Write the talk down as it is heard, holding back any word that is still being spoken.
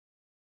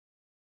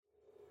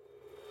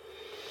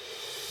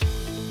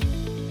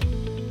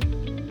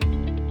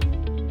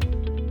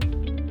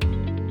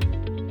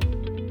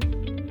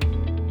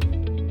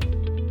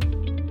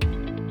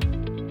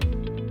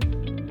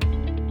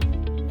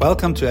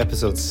Welcome to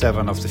episode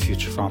 7 of the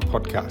Future Farm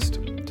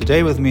podcast.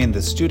 Today with me in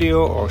the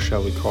studio, or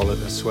shall we call it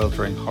a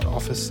sweltering hot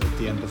office at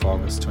the end of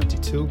August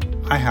 22,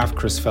 I have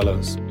Chris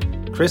Fellows.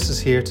 Chris is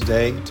here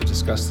today to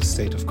discuss the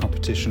state of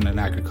competition in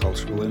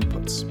agricultural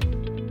inputs.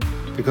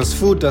 Because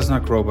food does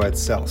not grow by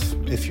itself.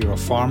 If you're a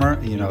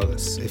farmer, you know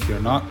this. If you're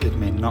not, it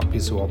may not be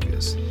so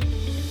obvious.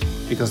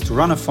 Because to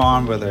run a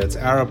farm, whether it's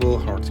arable,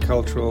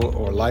 horticultural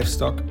or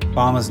livestock,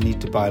 farmers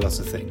need to buy lots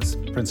of things,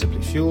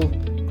 principally fuel,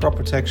 crop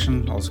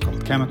protection, also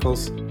called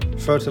chemicals,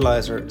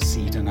 fertilizer,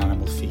 seed and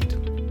animal feed,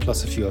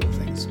 plus a few other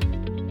things.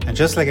 And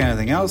just like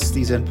anything else,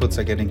 these inputs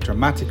are getting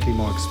dramatically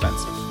more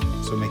expensive,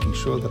 so making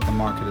sure that the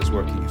market is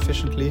working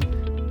efficiently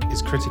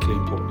is critically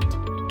important.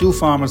 Do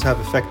farmers have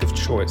effective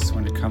choice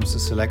when it comes to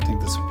selecting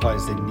the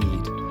supplies they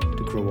need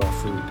to grow our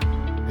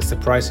food? Is the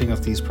pricing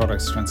of these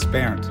products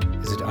transparent?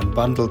 Is it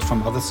unbundled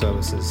from other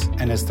services?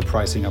 And is the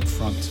pricing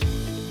upfront?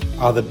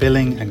 Are the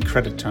billing and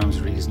credit terms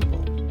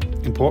reasonable?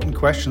 Important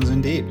questions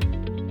indeed.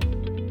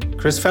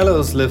 Chris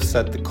Fellows lives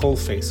at the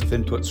coalface of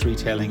inputs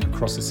retailing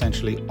across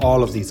essentially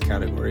all of these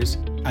categories.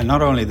 And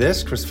not only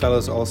this, Chris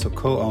Fellows also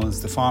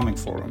co-owns the Farming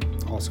Forum,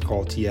 also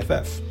called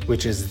TFF,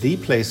 which is the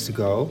place to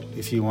go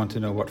if you want to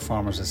know what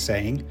farmers are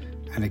saying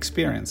and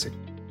experiencing.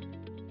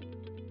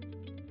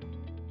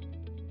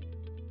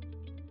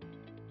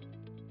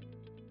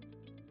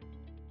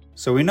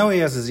 So we know he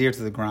has his ear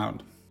to the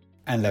ground.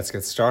 And let's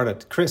get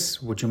started.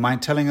 Chris, would you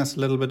mind telling us a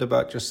little bit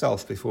about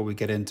yourself before we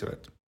get into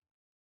it?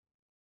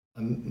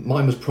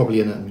 Mine was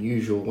probably an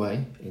unusual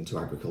way into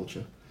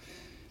agriculture.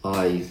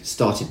 I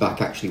started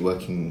back actually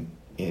working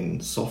in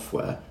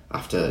software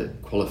after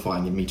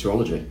qualifying in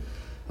meteorology.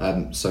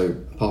 So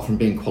apart from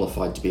being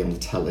qualified to be on the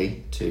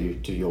telly to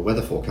do your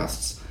weather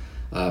forecasts,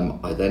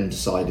 I then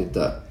decided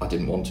that I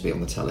didn't want to be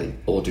on the telly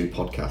or do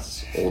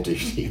podcasts or do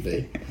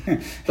TV.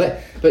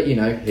 but you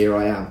know, here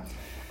I am.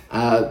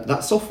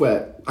 That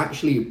software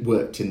actually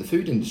worked in the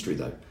food industry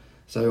though.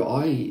 So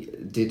I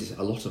did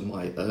a lot of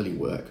my early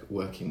work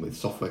working with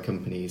software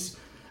companies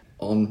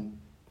on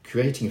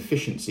creating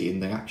efficiency in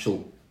the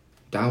actual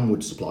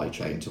downward supply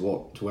chain to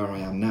where I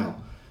am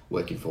now,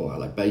 working for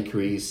like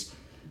bakeries,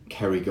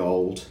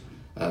 Kerrygold,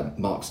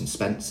 Marks and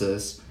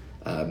Spencer's,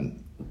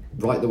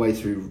 right the way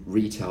through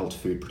retail to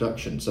food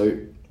production. So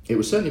it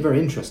was certainly very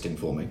interesting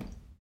for me.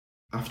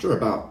 After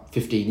about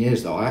 15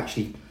 years though, I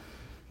actually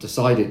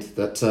decided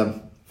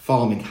that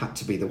farming had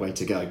to be the way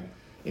to go.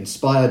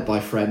 Inspired by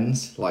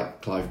friends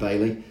like Clive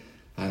Bailey,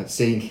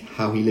 seeing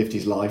how he lived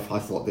his life, I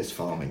thought this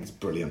farming is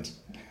brilliant.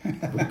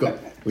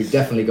 We've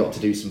definitely got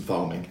to do some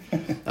farming.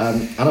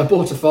 And I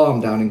bought a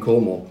farm down in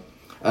Cornwall.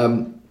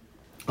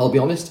 I'll be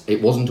honest,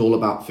 it wasn't all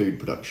about food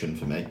production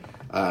for me.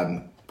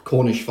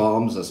 Cornish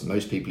farms, as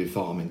most people who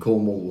farm in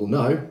Cornwall will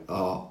know,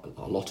 are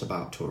a lot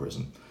about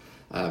tourism.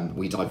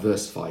 We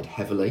diversified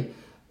heavily,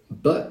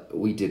 but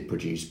we did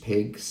produce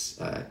pigs,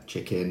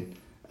 chicken,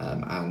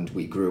 and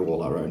we grew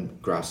all our own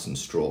grass and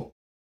straw.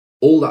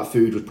 All that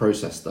food was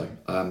processed though.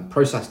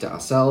 Processed it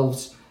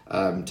ourselves,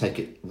 take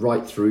it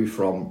right through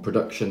from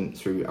production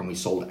through, and we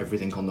sold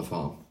everything on the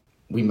farm.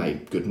 We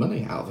made good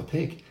money out of a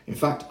pig. In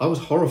fact, I was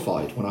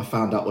horrified when I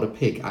found out what a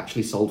pig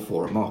actually sold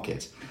for at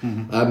market.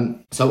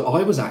 Mm-hmm. So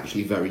I was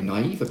actually very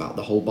naive about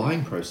the whole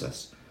buying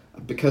process.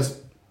 Because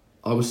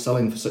I was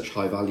selling for such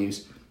high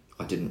values,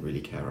 I didn't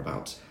really care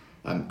about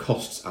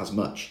costs as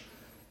much.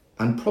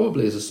 And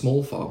probably as a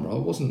small farmer,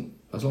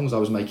 as long as I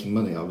was making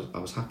money, I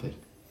was happy.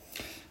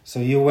 So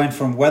you went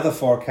from weather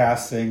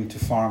forecasting to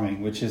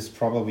farming, which is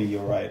probably,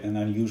 you're right, an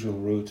unusual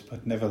route,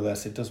 but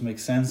nevertheless it does make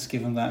sense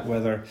given that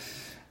weather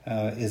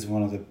is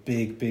one of the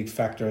big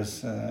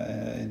factors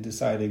in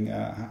deciding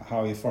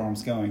how your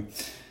farm's going.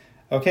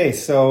 Okay,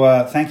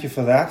 so thank you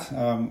for that.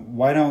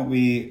 Why don't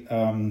we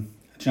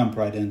jump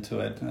right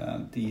into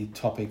it, the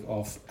topic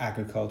of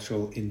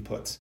agricultural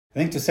inputs. I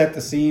think to set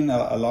the scene,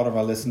 a lot of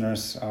our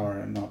listeners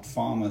are not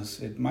farmers.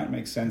 It might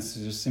make sense to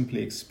just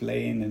simply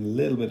explain in a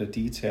little bit of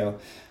detail,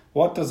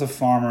 what does a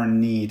farmer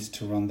need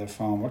to run their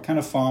farm? What kind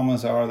of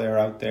farmers are there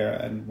out there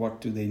and what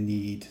do they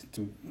need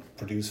to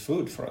produce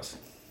food for us?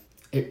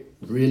 It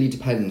really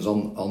depends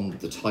on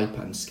the type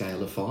and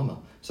scale of farmer.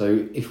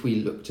 So if we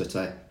looked at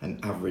an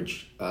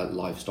average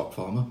livestock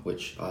farmer,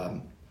 which,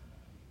 I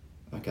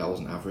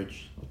wasn't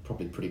average, I was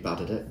probably pretty bad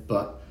at it,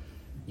 but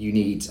you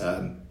need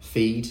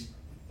feed,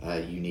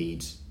 you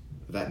need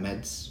vet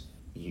meds,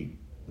 you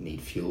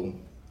need fuel,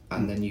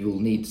 and then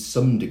you'll need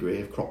some degree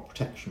of crop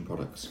protection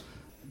products.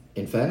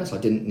 In fairness, I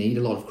didn't need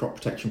a lot of crop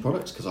protection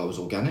products because I was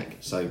organic,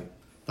 so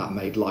that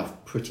made life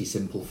pretty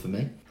simple for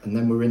me. And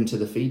then we're into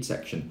the feed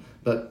section,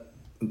 but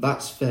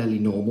that's fairly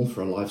normal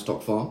for a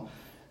livestock farm.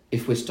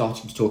 If we're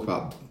starting to talk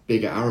about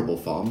bigger arable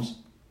farms,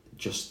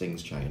 just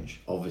things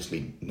change.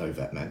 Obviously, no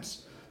vet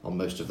meds on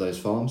most of those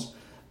farms,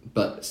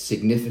 but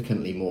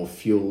significantly more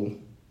fuel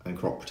and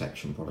crop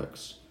protection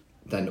products.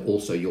 Then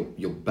also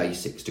your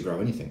basics to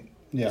grow anything.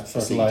 Yeah,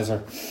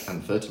 fertilizer.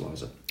 And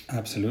fertilizer.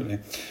 Absolutely.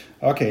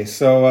 Okay,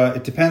 so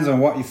it depends on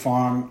what you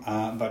farm,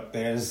 but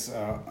there's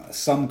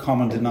some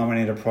common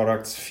denominator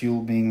products,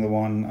 fuel being the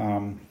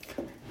one,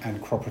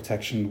 and crop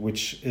protection,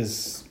 which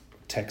is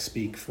tech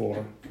speak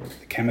for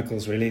the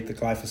chemicals, really, the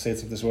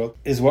glyphosates of this world,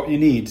 is what you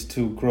need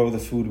to grow the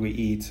food we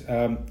eat.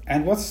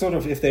 And what's sort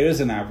of, if there is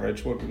an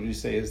average, what would you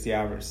say is the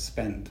average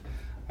spend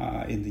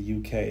in the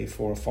UK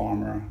for a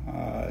farmer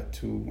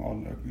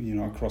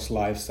across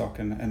livestock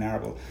and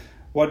arable?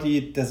 What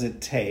does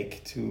it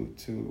take to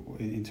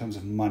in terms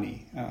of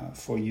money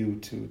for you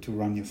to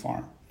run your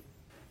farm?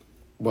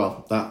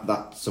 Well,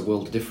 that's a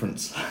world of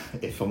difference,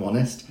 if I'm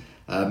honest.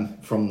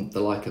 From the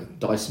like of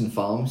Dyson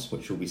Farms,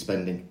 which will be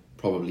spending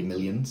probably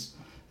millions,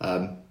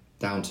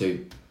 down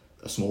to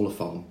a smaller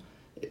farm,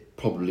 it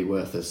probably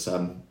worth us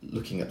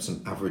looking at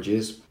some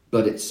averages.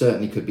 But it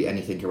certainly could be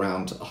anything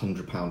around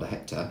 £100 a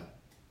hectare.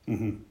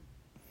 Mm-hmm.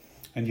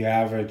 And your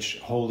average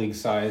holding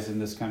size in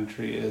this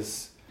country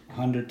is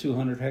 100,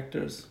 200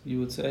 hectares, you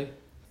would say,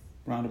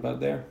 round about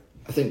there?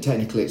 I think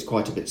technically it's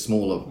quite a bit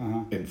smaller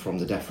from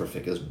the DEFRA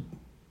figures,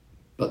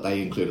 but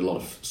they include a lot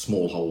of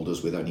small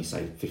holders with only,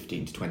 say,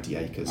 15 to 20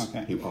 acres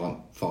who aren't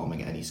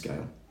farming at any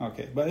scale.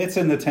 Okay, but it's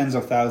in the tens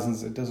of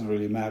thousands. It doesn't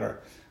really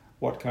matter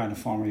what kind of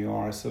farmer you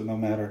are. So no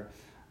matter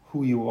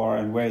who you are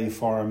and where you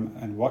farm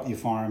and what you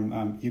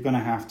farm, you're going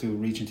to have to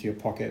reach into your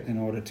pocket in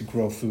order to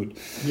grow food.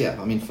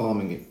 Yeah, I mean,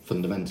 farming,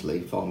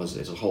 fundamentally, farmers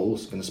as a whole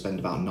is going to spend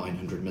about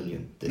 900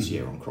 million this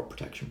year on crop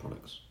protection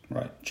products.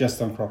 Right, just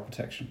on crop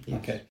protection. Yes.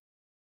 Okay.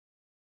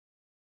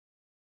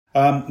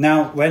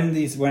 Now, when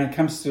it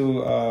comes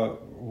to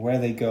where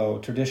they go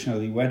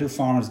traditionally, where do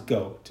farmers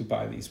go to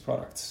buy these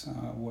products?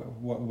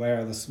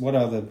 What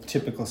are the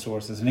typical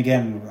sources? And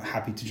again, we're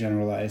happy to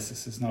generalize.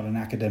 This is not an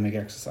academic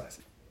exercise.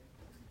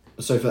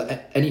 So for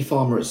any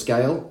farmer at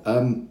scale,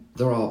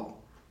 there are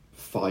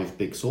 5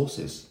 big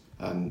sources.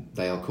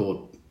 They are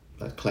called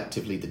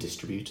collectively the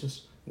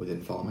distributors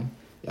within farming.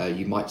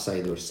 You might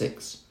say there are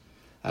 6,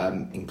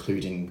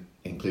 including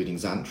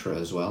Xantra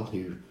as well,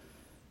 who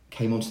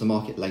came onto the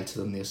market later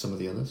than some of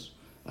the others.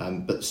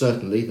 But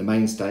certainly the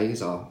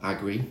mainstays are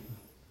Agri,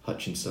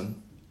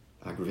 Hutchinson,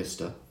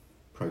 Agravista,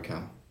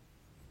 Procam.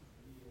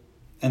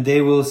 And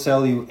they will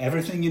sell you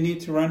everything you need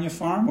to run your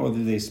farm, or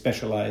do they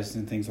specialize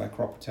in things like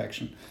crop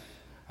protection?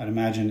 I'd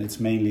imagine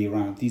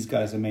these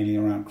guys are mainly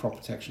around crop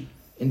protection.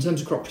 In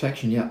terms of crop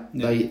protection, yeah.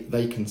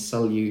 They can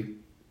sell you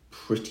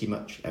pretty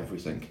much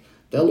everything.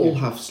 They'll all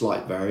have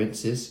slight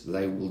variances.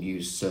 They will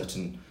use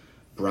certain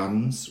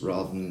brands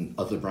rather than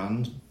other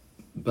brands,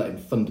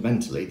 but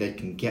fundamentally they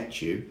can get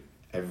you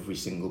every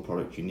single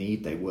product you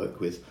need. They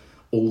work with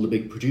all the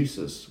big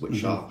producers,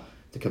 which are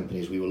the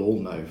companies we will all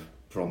know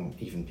from,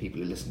 even people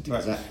who listen to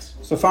Gazettes.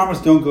 So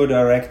farmers don't go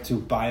direct to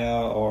Bayer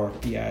or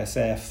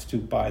BASF to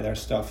buy their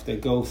stuff. They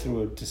go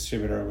through a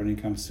distributor when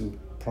it comes to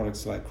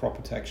products like crop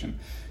protection.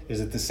 Is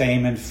it the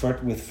same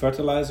with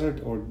fertilizer,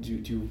 or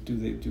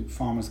do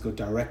farmers go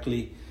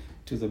directly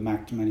to the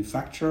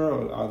manufacturer,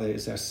 or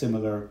is there a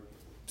similar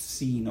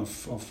scene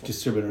of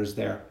distributors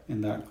there in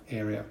that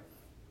area?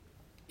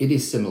 It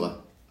is similar.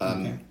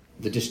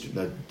 The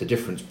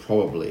difference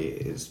probably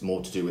is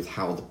more to do with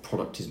how the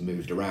product is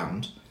moved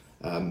around.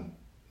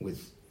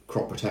 With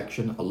crop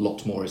protection, a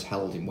lot more is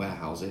held in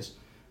warehouses,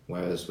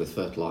 whereas with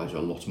fertiliser,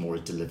 a lot more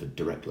is delivered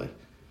directly.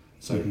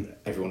 So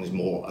everyone is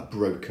more a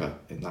broker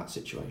in that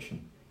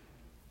situation.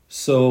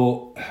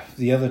 So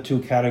the other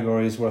 2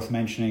 categories worth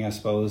mentioning, I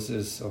suppose,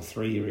 or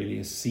 3 really,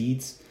 is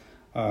seeds.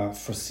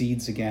 For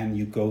seeds, again,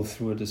 you go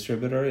through a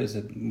distributor. Is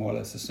it more or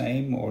less the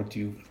same, or do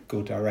you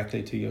go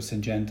directly to your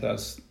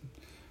Syngentas?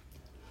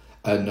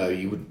 No,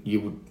 you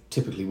would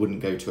typically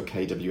wouldn't go to a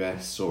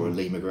KWS or a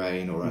Lima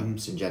Grain or a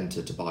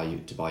Syngenta to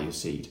buy your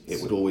seed.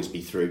 It would always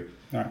be through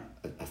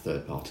a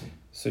third party.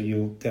 So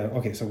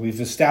so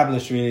we've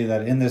established really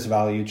that in this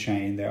value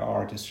chain there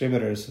are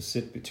distributors who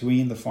sit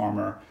between the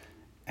farmer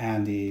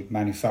and the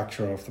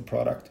manufacturer of the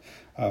product.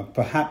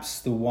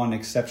 Perhaps the one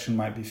exception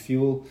might be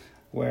fuel,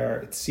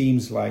 where it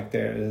seems like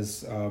there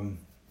is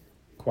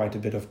quite a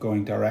bit of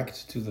going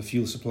direct to the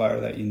fuel supplier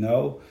that you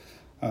know.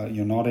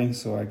 You're nodding,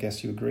 so I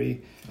guess you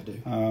agree. I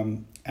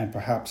do. And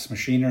perhaps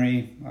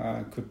machinery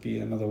could be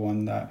another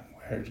one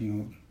where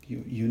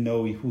you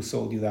know who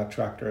sold you that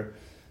tractor,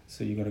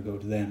 so you got to go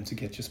to them to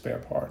get your spare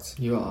parts.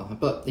 You are,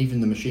 but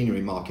even the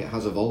machinery market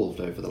has evolved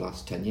over the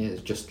last 10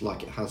 years, just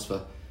like it has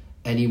for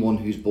anyone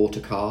who's bought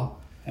a car.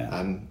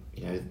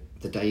 Yeah.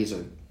 The days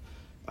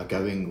are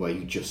going where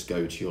you just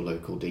go to your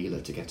local dealer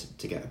to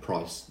get a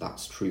price.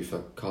 That's true for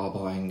car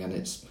buying, and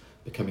it's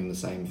becoming the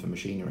same for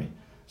machinery.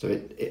 So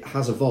it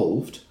has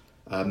evolved.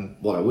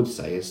 What I would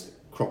say is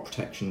crop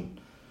protection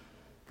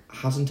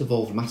hasn't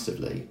evolved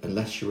massively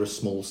unless you're a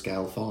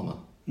small-scale farmer.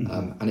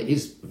 And it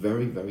is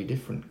very, very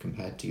different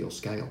compared to your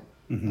scale.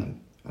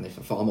 And if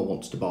a farmer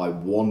wants to buy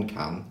 1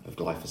 can of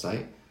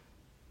glyphosate,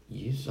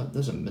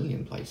 there's a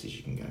million places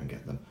you can go and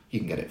get them. You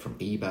can get it from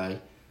eBay,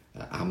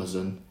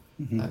 Amazon,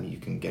 you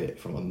can get it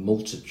from a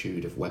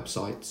multitude of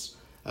websites.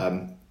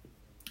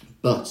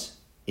 But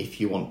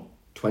if you want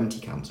 20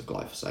 cans of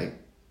glyphosate,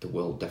 the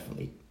world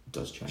definitely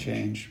does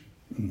change.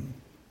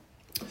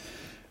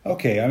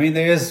 Okay, I mean,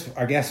 there is,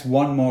 I guess,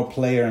 one more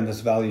player in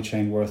this value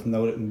chain worth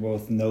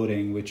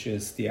noting, which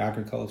is the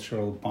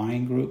agricultural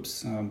buying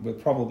groups. We'll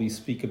probably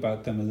speak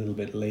about them a little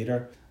bit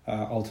later.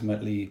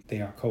 Ultimately,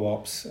 they are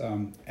co-ops,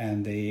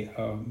 and they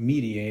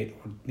mediate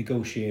or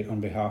negotiate on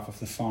behalf of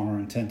the farmer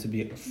and tend to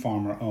be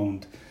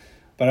farmer-owned.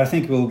 But I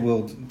think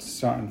we'll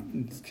start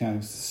and kind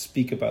of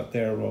speak about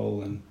their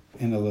role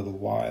in a little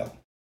while.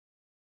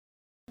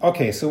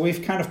 Okay, so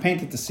we've kind of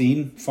painted the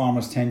scene.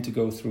 Farmers tend to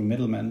go through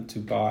middlemen to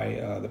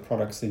buy the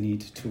products they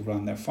need to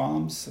run their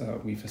farms.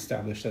 We've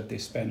established that they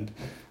spend,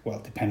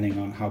 well, depending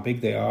on how big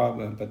they are,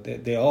 but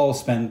they all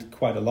spend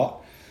quite a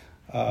lot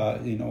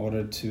in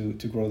order to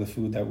grow the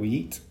food that we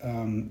eat.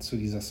 So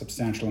these are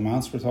substantial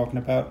amounts we're talking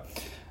about.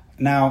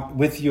 Now,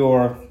 with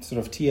your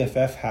sort of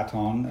TFF hat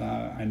on,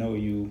 I know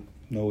you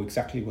know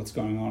exactly what's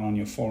going on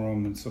your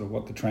forum and sort of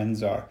what the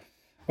trends are.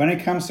 When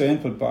it comes to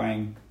input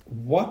buying,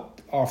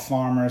 what are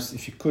farmers,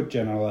 if you could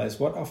generalize,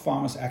 what are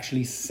farmers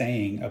actually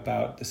saying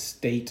about the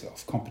state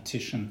of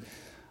competition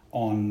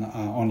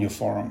on your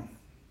forum?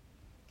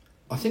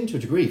 I think to a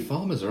degree,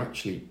 farmers are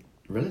actually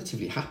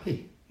relatively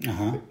happy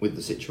with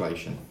the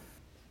situation.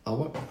 I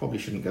probably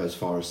shouldn't go as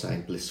far as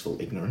saying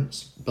blissful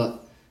ignorance,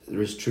 but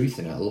there is truth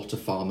in it. A lot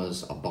of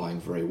farmers are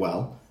buying very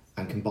well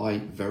and can buy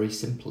very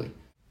simply.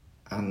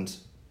 And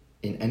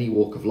in any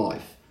walk of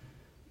life,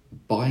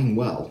 buying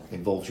well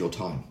involves your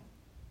time.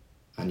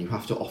 And you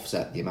have to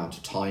offset the amount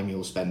of time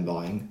you'll spend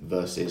buying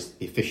versus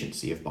the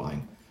efficiency of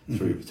buying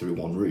through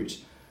one route.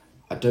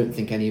 I don't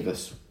think any of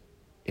us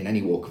in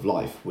any walk of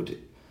life would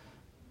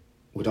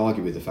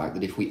argue with the fact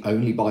that if we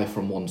only buy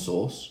from one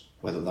source,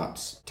 whether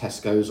that's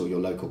Tesco's or your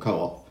local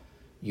co-op,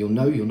 you'll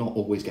know you're not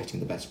always getting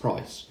the best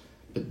price.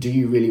 But do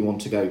you really want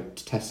to go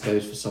to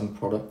Tesco's for some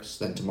products,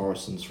 then to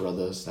Morrison's for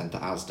others, then to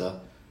Asda,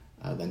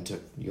 then to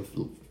your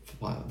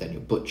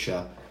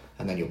butcher,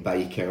 and then your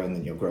baker, and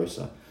then your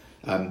grocer?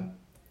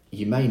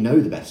 You may know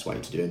the best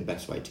way to do it and the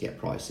best way to get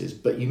prices,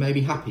 but you may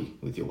be happy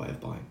with your way of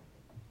buying.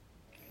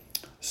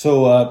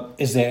 So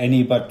is there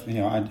any, but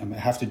I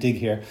have to dig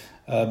here,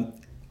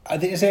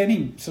 is there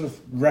any sort of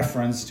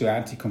reference to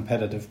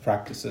anti-competitive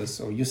practices?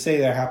 Or you say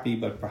they're happy,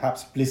 but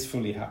perhaps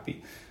blissfully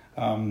happy.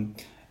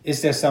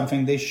 Is there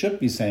something they should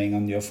be saying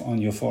on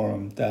your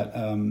forum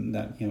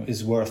that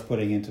is worth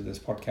putting into this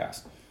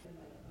podcast?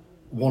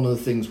 One of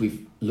the things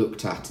we've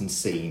looked at and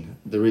seen,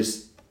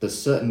 there's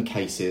certain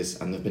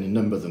cases, and there've been a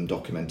number of them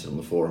documented on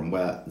the forum,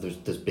 where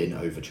there's been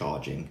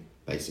overcharging,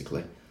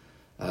 basically.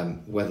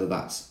 Whether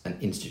that's an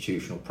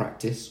institutional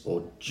practice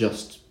or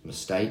just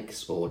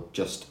mistakes or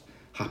just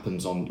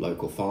happens on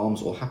local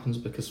farms or happens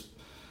because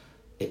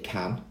it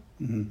can.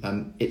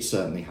 It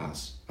certainly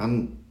has.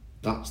 And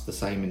that's the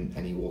same in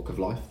any walk of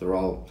life. There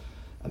are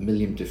a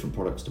million different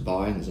products to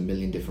buy and there's a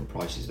million different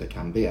prices there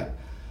can be at.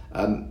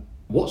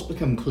 What's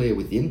become clear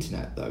with the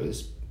internet, though,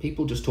 is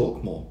people just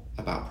talk more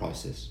about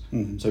prices.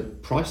 So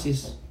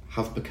prices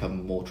have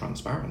become more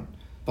transparent.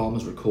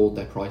 Farmers record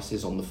their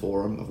prices on the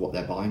forum of what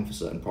they're buying for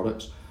certain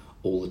products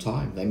all the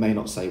time. They may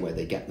not say where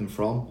they get them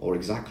from or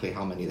exactly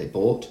how many they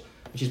bought,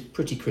 which is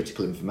pretty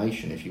critical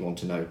information if you want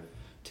to know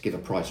to give a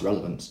price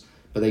relevance,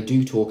 but they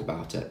do talk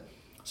about it.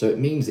 So it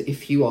means that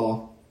if you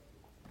are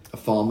a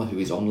farmer who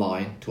is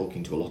online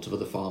talking to a lot of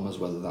other farmers,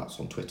 whether that's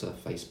on Twitter,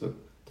 Facebook,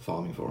 the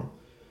farming forum,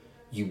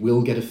 you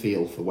will get a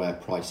feel for where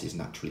prices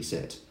naturally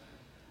sit.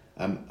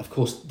 Of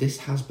course, this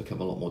has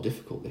become a lot more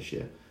difficult this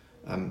year.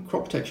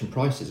 Crop protection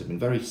prices have been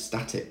very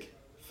static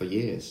for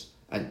years,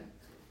 and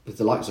with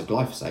the likes of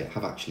glyphosate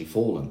have actually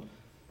fallen.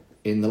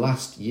 In the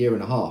last year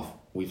and a half,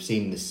 we've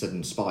seen this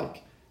sudden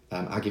spike.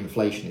 Ag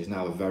inflation is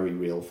now a very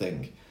real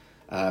thing.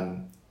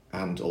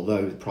 And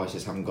although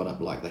prices haven't gone up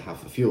like they have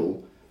for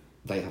fuel,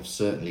 they have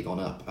certainly gone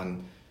up.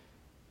 And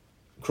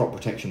crop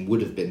protection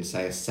would have been,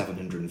 say, a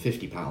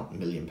 £750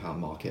 million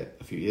market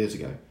a few years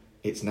ago.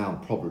 It's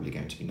now probably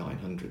going to be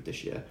 900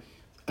 this year.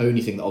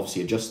 Only thing that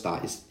obviously adjusts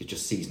that is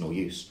just seasonal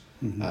use.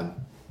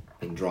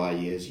 In dry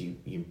years,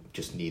 you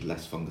just need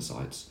less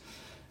fungicides,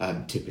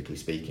 typically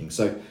speaking.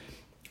 So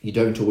you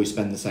don't always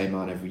spend the same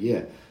amount every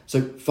year.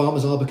 So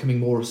farmers are becoming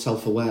more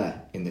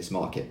self-aware in this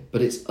market,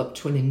 but it's up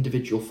to an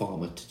individual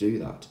farmer to do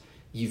that.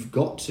 You've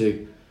got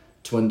to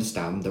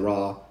understand there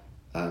are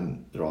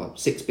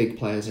 6 big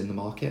players in the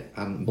market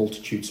and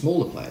multitude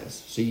smaller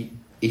players. So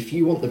if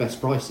you want the best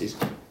prices,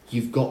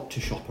 you've got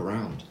to shop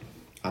around.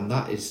 And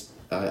that is,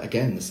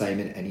 again, the same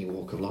in any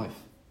walk of life.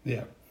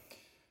 Yeah.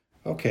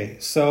 Okay,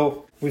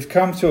 so we've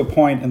come to a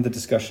point in the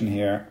discussion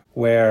here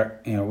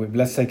where,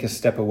 let's take a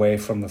step away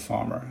from the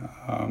farmer.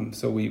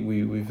 So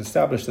we've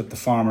established that the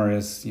farmer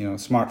is,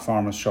 smart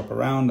farmers shop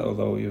around,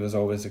 although it was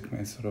always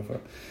a sort of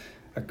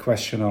a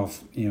question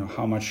of,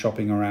 how much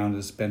shopping around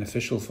is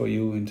beneficial for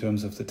you in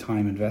terms of the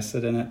time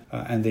invested in it.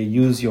 And they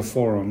use your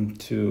forum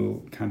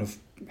to kind of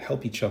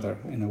help each other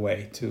in a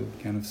way, to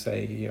kind of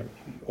say,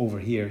 over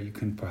here, you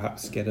can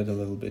perhaps get it a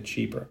little bit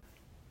cheaper.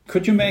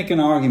 Could you make an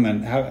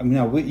argument?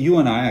 You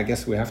and I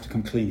guess we have to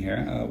come clean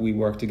here. We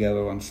work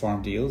together on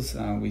farm deals.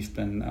 We've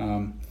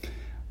been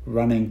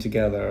running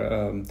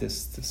together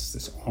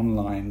this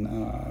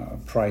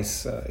online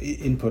price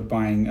input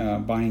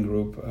buying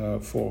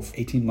group for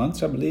 18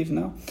 months, I believe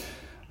now.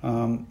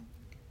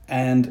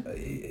 And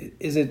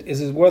is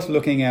it worth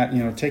looking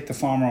at, take the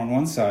farmer on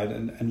one side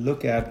and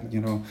look at,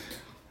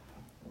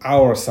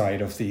 our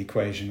side of the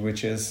equation,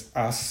 which is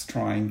us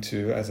trying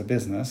to, as a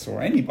business, or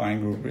any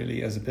buying group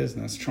really as a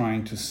business,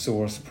 trying to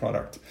source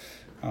product.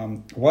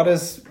 What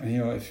is, I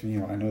know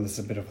this is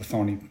a bit of a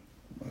thorny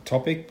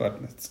topic, but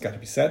it's got to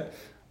be said.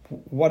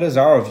 What is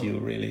our view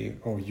really,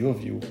 or your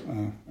view,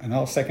 and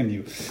I'll second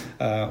you.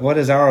 What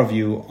is our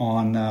view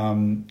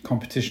on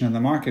competition in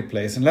the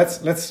marketplace? And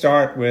let's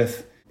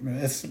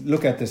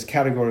look at this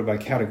category by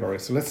category.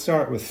 So let's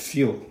start with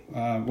fuel.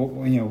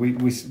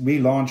 We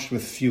launched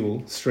with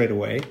fuel straight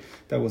away.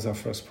 That was our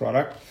first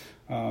product.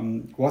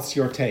 What's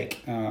your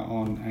take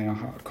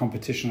on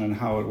competition and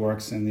how it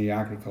works in the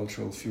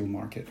agricultural fuel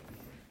market?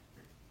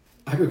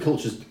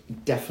 Agriculture is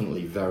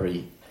definitely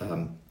very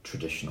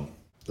traditional.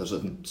 There's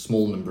a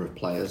small number of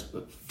players,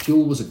 but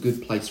fuel was a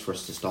good place for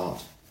us to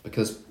start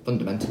because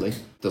fundamentally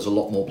there's a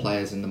lot more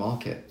players in the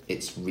market.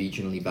 It's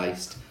regionally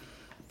based.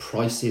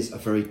 Prices are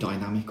very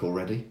dynamic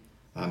already.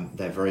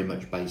 They're very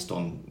much based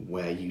on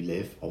where you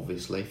live,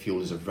 obviously.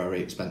 Fuel is a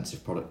very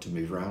expensive product to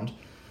move around.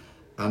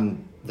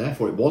 And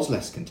therefore it was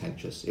less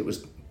contentious. It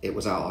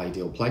was our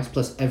ideal place.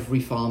 Plus every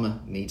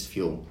farmer needs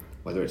fuel,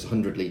 whether it's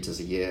 100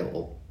 litres a year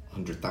or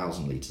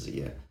 100,000 litres a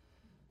year.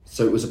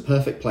 So it was a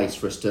perfect place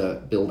for us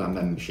to build our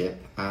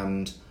membership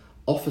and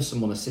offer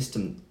someone a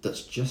system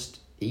that's just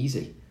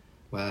easy,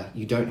 where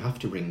you don't have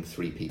to ring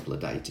 3 people a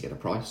day to get a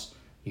price.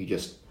 You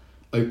just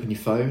open your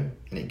phone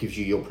and it gives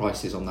you your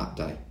prices on that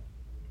day.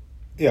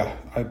 Yeah,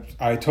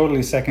 I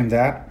totally second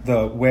that.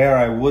 Where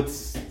I would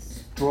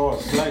draw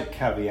a slight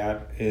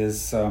caveat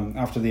is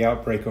after the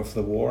outbreak of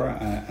the war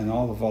and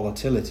all the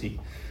volatility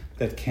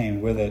that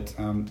came with it,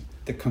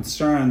 the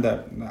concern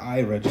that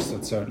I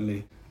registered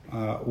certainly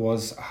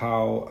was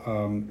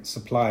how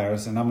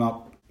suppliers, and I'm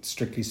not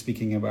strictly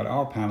speaking about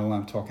our panel,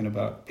 I'm talking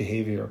about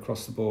behavior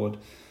across the board,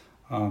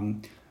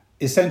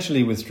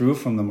 essentially withdrew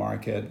from the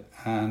market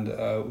and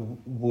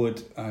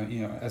would,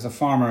 as a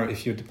farmer,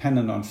 if you're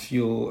dependent on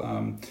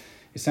fuel,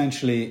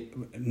 essentially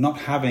not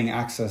having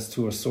access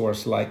to a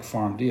source like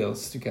Farm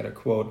Deals to get a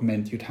quote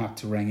meant you'd have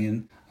to ring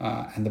in,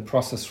 and the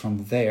process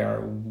from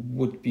there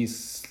would be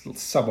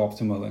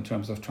suboptimal in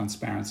terms of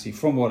transparency,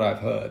 from what I've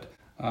heard,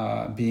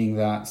 being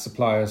that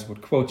suppliers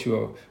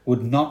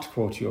would not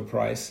quote you a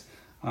price,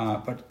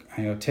 but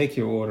take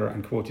your order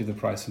and quote you the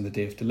price on the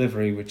day of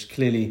delivery, which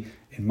clearly,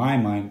 in my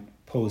mind,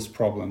 posed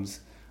problems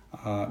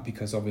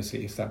because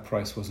obviously if that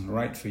price wasn't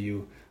right for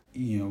you,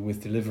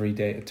 with delivery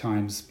date at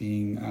times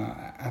being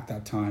at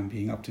that time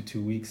being up to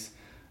 2 weeks,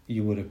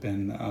 you would have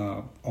been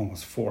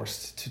almost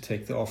forced to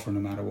take the offer no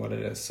matter what it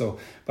is. So,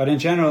 but in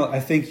general, I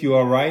think you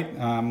are right.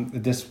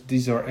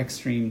 These are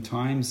extreme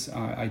times.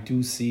 I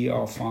do see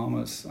our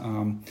farmers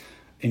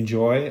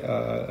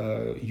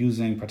enjoy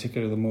using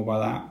particularly the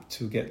mobile app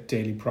to get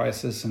daily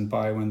prices and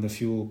buy when the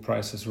fuel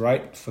price is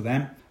right for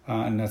them.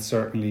 And that's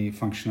certainly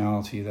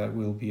functionality that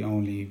we'll be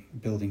only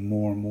building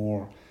more and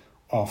more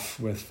off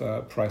with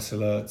price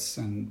alerts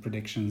and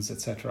predictions,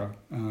 etc.,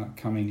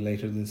 coming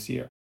later this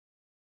year.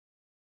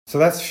 So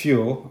that's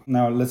fuel.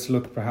 Now let's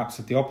look perhaps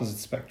at the opposite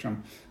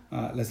spectrum.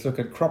 Let's look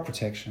at crop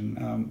protection.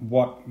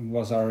 What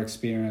was our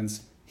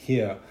experience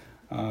here?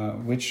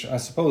 Which I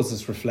suppose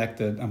is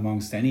reflected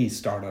amongst any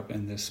startup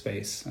in this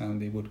space.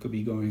 They would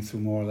be going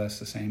through more or less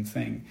the same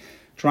thing.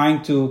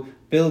 Trying to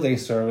build a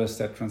service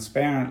that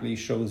transparently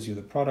shows you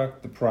the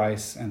product, the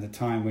price, and the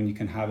time when you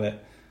can have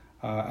it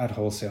at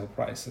wholesale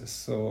prices.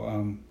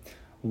 So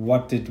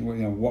what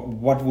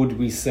would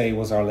we say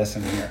was our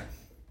lesson here?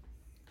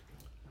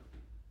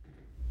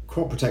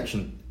 Crop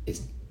protection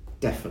is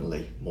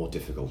definitely more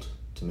difficult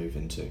to move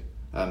into.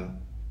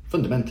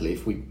 Fundamentally,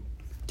 if we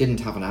didn't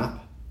have an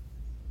app,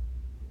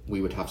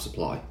 we would have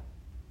supply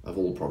of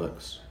all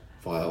products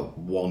via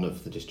one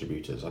of the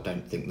distributors. I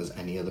don't think there's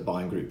any other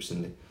buying groups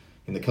in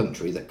the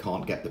country that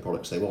can't get the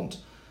products they want.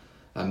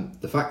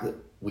 The fact that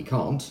we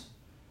can't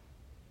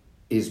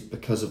is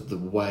because of the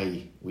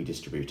way we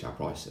distribute our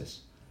prices,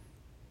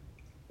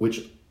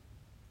 which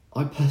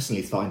I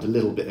personally find a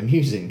little bit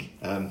amusing,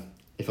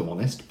 if I'm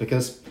honest,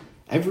 because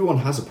everyone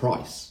has a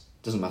price.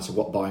 Doesn't matter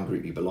what buying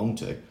group you belong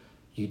to,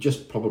 you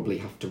just probably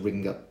have to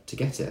ring up to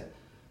get it,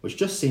 which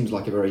just seems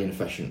like a very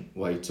inefficient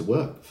way to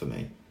work for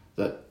me,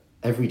 that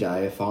every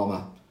day a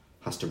farmer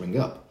has to ring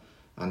up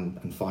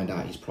and find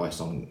out his price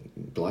on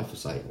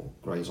glyphosate or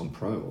Grazon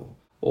Pro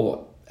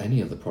or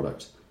any other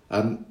product.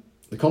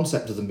 The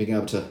concept of them being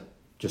able to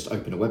just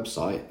open a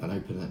website and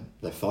open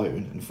their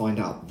phone and find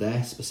out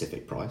their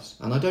specific price,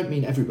 and I don't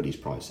mean everybody's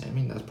price, I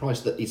mean there's a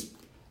price that is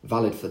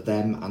valid for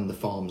them and the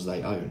farms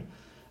they own,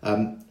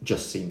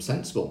 just seems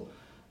sensible.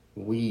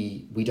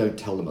 We don't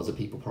tell them other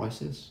people's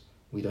prices.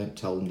 We don't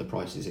tell them the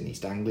prices in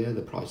East Anglia,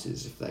 the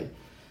prices if they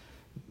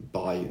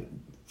buy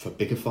for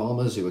bigger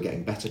farmers who are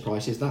getting better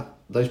prices.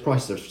 Those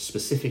prices are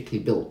specifically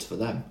built for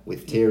them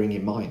with tiering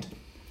in mind.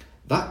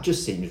 That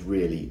just seems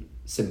really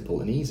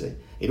simple and easy.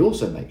 It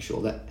also makes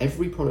sure that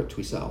every product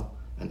we sell,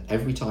 and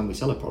every time we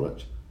sell a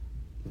product,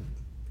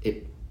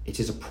 it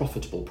is a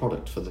profitable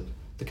product for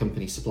the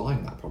company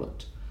supplying that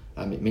product.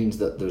 It means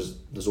that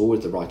there's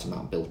always the right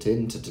amount built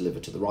in to deliver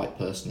to the right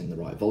person in the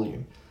right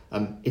volume.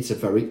 It's a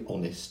very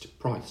honest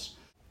price.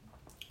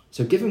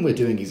 So given we're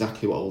doing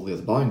exactly what all the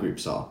other buying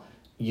groups are,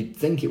 you'd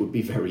think it would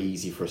be very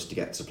easy for us to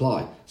get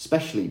supply,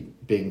 especially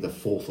being the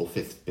 4th or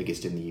 5th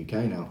biggest in the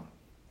UK now.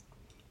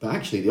 But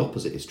actually the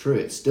opposite is true.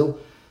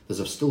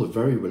 There's still a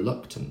very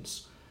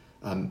reluctance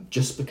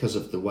just because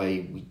of the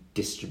way we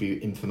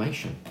distribute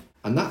information.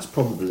 And that's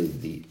probably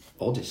the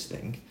oddest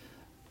thing.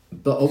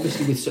 But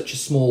obviously with such a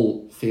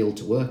small field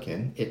to work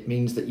in, it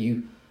means that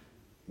you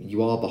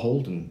are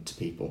beholden to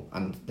people,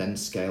 and then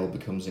scale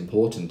becomes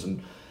important.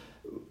 And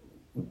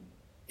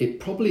it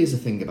probably is a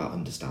thing about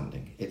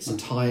understanding. It's a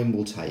time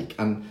will take,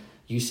 and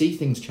you see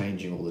things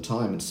changing all the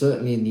time. And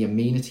certainly in the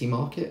amenity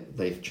market,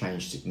 they've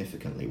changed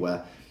significantly,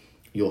 where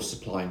you're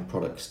supplying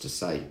products to,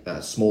 say,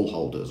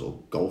 smallholders or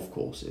golf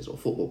courses or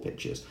football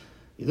pitches.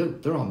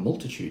 There are a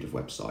multitude of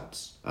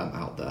websites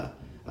out there.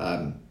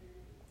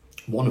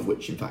 One of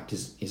which, in fact,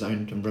 is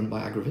owned and run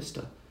by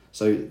Agravista.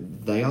 So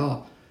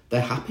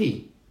they're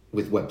happy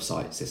with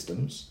website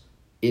systems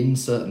in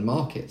certain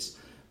markets,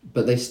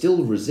 but they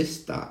still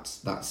resist that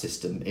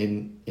system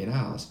in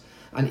ours.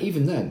 And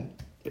even then,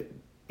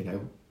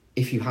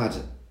 if you had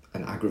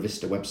an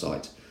Agravista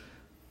website,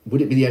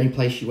 would it be the only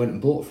place you went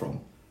and bought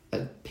from?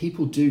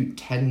 People do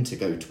tend to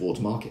go towards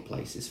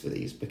marketplaces for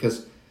these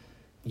because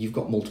you've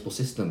got multiple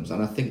systems.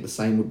 And I think the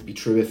same would be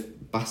true if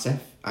BASF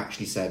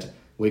actually said,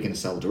 we're going to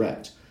sell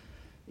direct.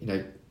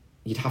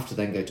 You'd have to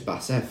then go to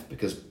BASF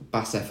because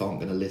BASF aren't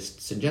going to list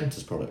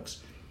Syngenta's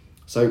products.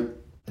 So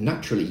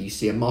naturally you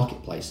see a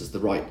marketplace as the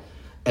right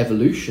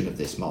evolution of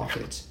this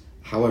market,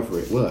 however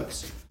it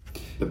works.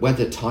 But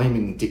whether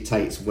timing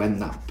dictates when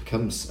that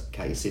becomes a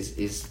case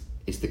is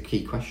the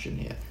key question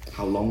here.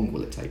 How long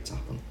will it take to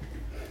happen?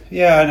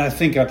 Yeah, and I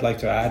think I'd like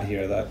to add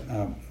here that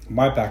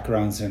my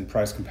background's in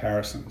price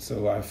comparison.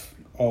 So I've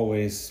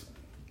always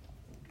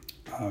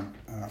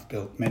I've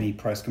built many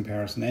price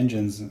comparison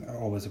engines and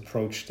always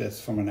approached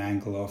this from an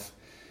angle of,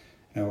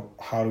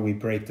 how do we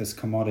break this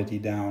commodity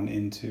down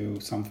into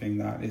something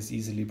that is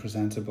easily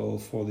presentable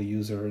for the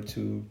user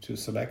to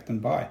select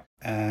and buy.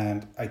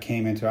 And I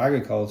came into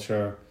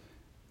agriculture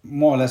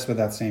more or less with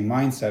that same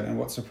mindset. And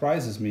what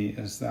surprises me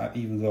is that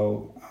even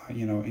though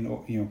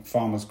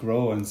farmers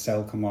grow and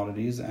sell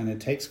commodities, and it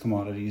takes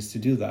commodities to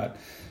do that,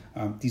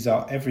 these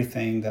are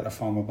everything that a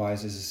farmer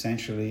buys is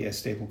essentially a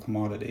staple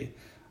commodity.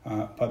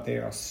 But they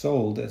are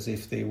sold as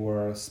if they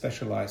were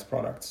specialized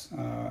products.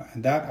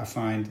 And that I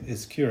find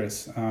is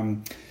curious.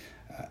 And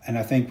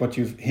I think what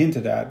you've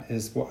hinted at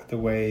is the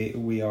way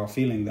we are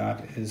feeling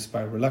that is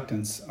by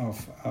reluctance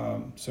of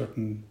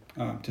certain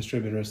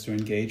distributors to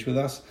engage with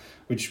us,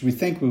 which we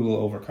think we will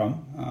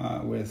overcome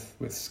with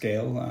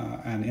scale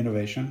and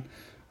innovation.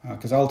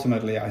 Because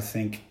ultimately, I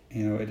think,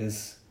 it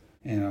is...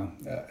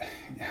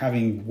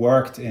 having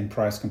worked in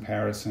price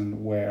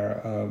comparison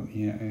where,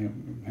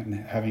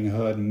 and having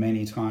heard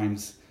many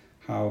times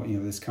how,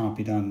 this can't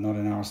be done, not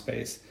in our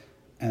space,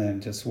 and then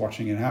just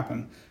watching it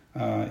happen,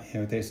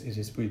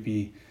 would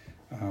be,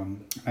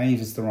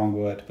 naive is the wrong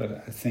word, but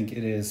I think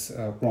it is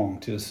wrong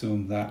to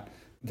assume that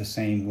the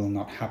same will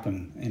not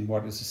happen in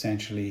what is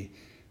essentially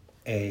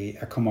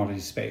a commodity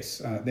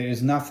space. There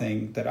is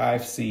nothing that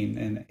I've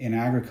seen in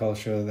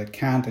agriculture that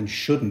can't and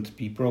shouldn't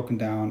be broken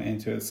down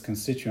into its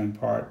constituent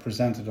part,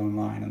 presented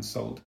online and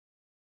sold.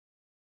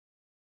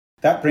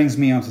 That brings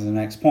me on to the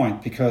next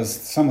point, because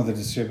some of the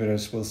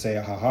distributors will say,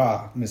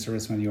 haha, Mr.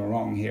 Ritzmann, you're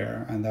wrong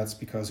here. And that's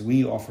because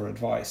we offer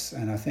advice.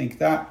 And I think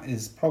that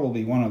is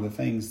probably one of the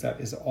things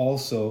that is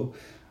also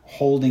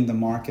holding the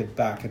market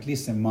back, at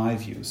least in my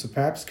view. So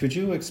perhaps could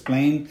you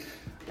explain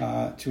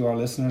to our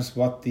listeners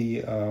what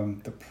the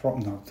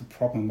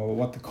problem or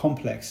what the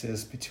complex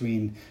is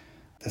between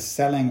the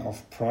selling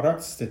of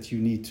products that you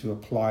need to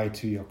apply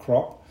to your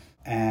crop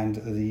and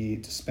the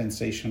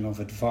dispensation of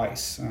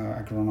advice,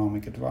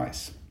 agronomic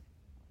advice?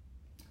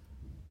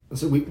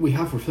 So we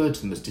have referred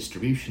to them as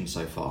distribution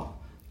so far,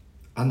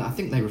 and I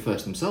think they refer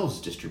to themselves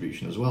as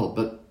distribution as well,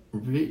 but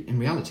in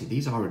reality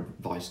these are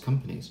advice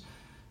companies.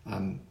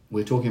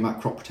 We're talking about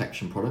crop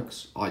protection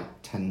products. I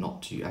tend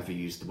not to ever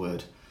use the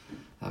word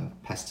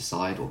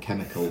pesticide or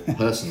chemical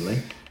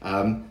personally,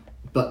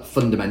 but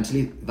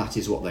fundamentally that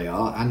is what they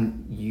are,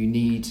 and you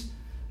need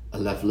a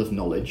level of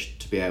knowledge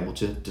to be able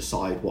to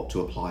decide what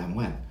to apply and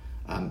when.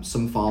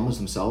 Some farmers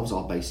themselves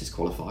are basis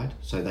qualified,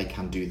 so they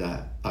can do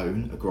their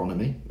own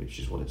agronomy, which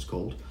is what it's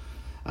called.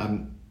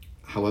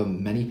 However,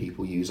 many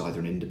people use either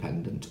an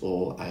independent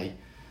or an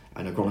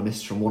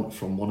agronomist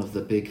from one of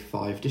the big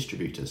 5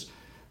 distributors.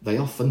 They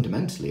are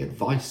fundamentally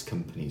advice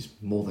companies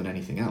more than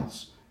anything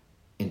else.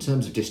 In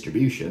terms of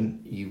distribution,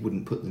 you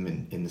wouldn't put them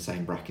in the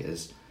same bracket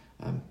as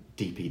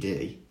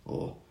DPD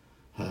or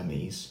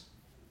Hermes.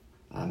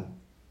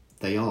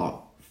 They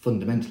are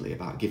fundamentally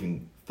about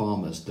giving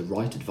farmers the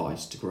right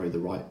advice to grow the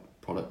right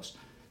products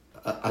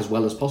as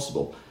well as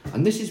possible.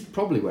 And this is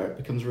probably where it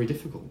becomes very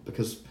difficult,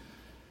 because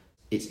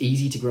it's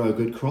easy to grow a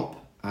good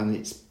crop and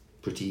it's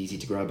pretty easy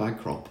to grow a bad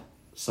crop.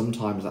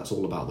 Sometimes that's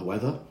all about the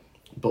weather,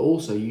 but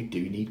also you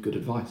do need good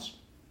advice.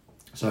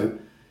 So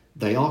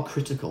they are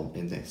critical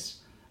in this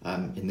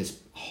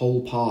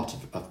whole part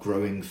of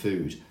growing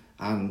food,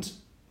 and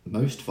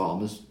most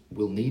farmers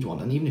will need one.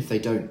 And even if they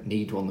don't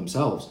need one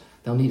themselves,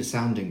 they'll need a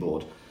sounding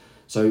board.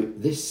 So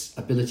this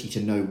ability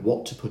to know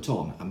what to put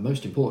on, and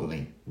most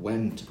importantly,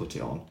 when to put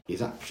it on,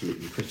 is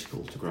absolutely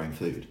critical to growing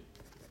food.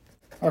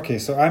 Okay,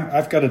 so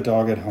I've got a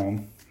dog at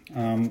home,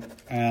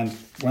 and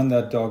when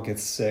that dog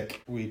gets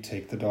sick, we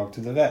take the dog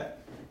to the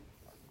vet.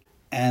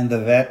 And the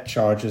vet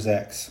charges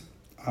X.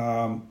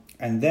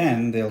 And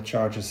then they'll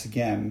charge us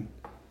again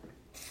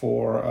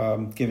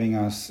for giving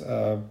us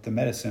the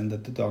medicine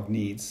that the dog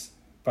needs.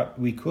 But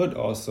we could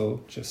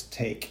also just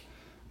take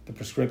the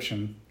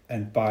prescription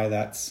and buy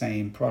that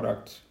same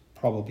product,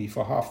 probably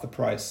for half the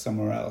price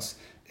somewhere else.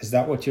 Is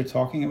that what you're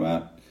talking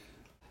about?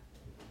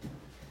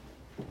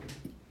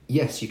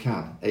 Yes, you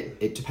can.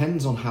 It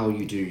depends on how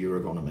you do your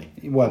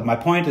agronomy. Well, my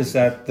point is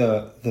that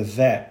the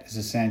vet is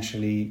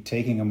essentially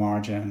taking a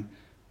margin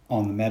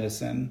on the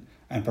medicine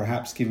and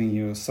perhaps giving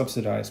you a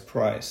subsidized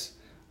price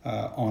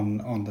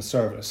on the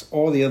service,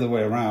 or the other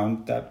way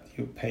around, that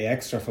you pay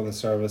extra for the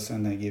service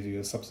and they give you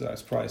a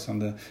subsidized price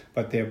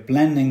but they're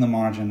blending the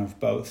margin of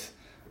both.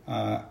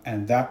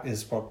 And that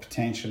is what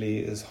potentially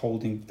is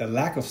holding the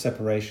lack of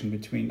separation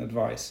between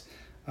advice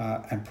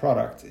and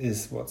product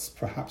is what's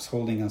perhaps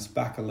holding us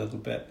back a little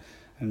bit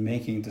and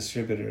making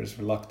distributors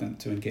reluctant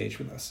to engage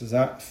with us. Is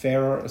that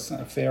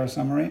a fair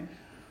summary?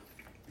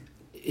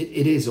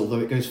 It is, although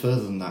it goes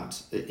further than that.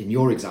 In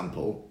your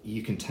example,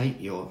 you can take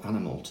your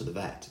animal to the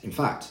vet. In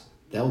fact,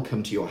 they'll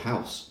come to your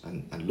house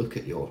and look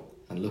at your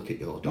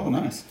dog. Oh,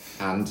 nice.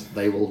 And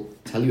they will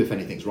tell you if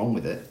anything's wrong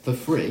with it for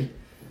free.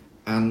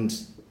 And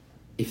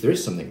if there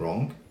is something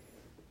wrong,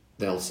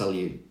 they'll sell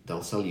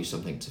you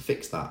something to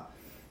fix that.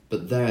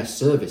 But their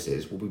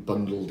services will be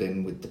bundled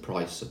in with the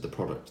price of the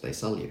product they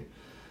sell you.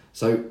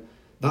 So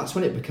that's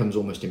when it becomes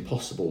almost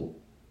impossible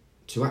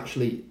to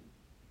actually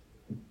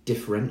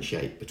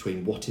differentiate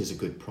between what is a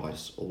good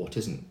price or what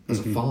isn't. As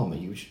a farmer,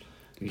 you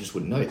just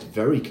wouldn't know. It's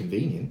very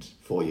convenient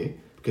for you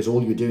because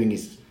all you're doing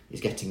is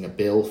getting a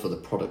bill for the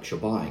products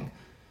you're buying.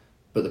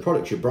 But the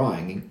products you're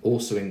buying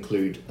also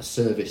include a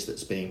service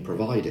that's being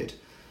provided.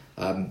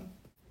 And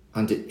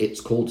it's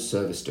called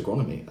serviced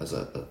agronomy as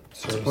a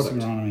product.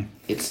 Agronomy.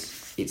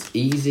 It's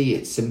easy,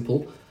 it's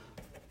simple,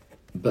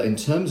 but in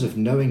terms of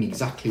knowing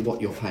exactly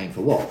what you're paying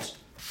for what,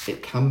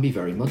 it can be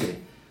very muddy.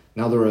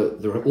 Now there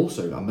are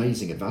also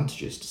amazing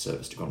advantages to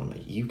serviced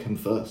agronomy. You come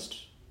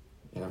first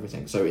in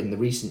everything. So in the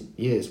recent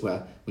years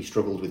where we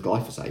struggled with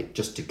glyphosate,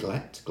 just to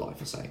collect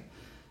glyphosate,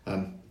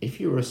 if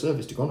you were a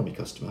serviced agronomy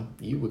customer,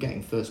 you were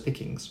getting first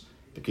pickings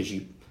because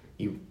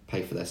you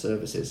pay for their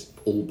services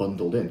all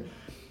bundled in.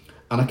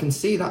 And I can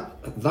see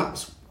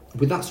that's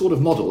with that sort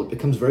of model, it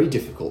becomes very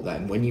difficult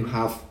then when you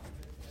have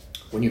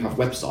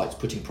websites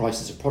putting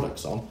prices of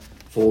products on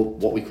for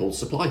what we call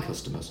supply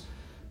customers,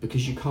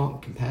 because you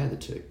can't compare the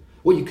two.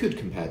 Well, you could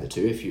compare the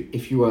two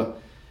if you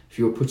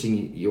were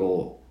putting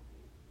your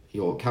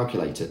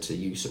calculator to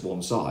use at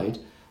one side.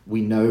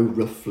 We know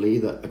roughly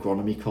that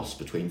agronomy costs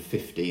between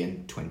 £50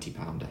 and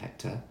 £20 a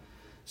hectare.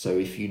 So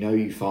if you know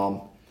you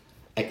farm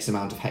X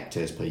amount of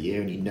hectares per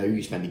year and you know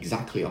you spend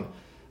exactly on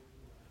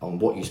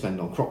what you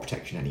spend on crop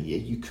protection any year,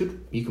 you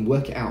can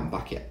work it out and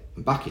back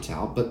it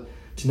out. But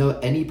to know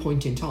at any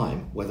point in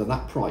time whether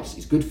that price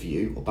is good for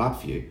you or bad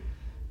for you,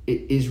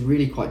 it is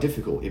really quite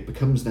difficult. It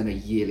becomes then a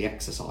yearly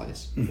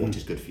exercise of what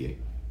is good for you.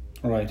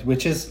 Right,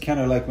 which is kind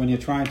of like when you're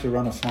trying to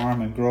run a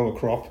farm and grow a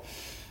crop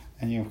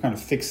and you're kind of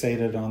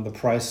fixated on the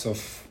price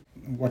of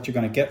what you're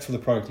going to get for the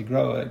product you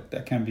grow.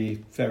 That can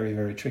be very,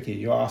 very tricky.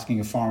 You're asking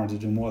a farmer to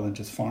do more than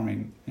just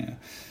farming.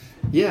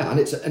 Yeah, and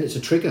it's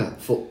a trigger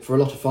for a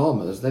lot of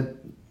farmers.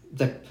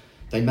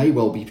 They may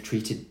well be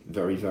treated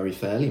very, very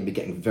fairly and be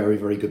getting very,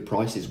 very good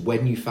prices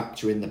when you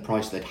factor in the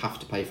price they'd have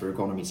to pay for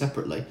agronomy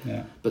separately.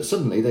 Yeah. But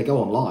suddenly they go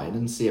online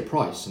and see a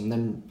price and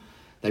then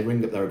they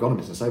ring up their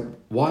agronomist and say,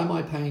 why am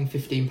I paying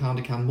 £15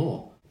 a can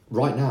more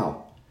right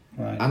now?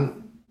 Right.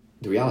 And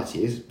the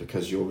reality is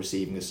because you're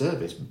receiving a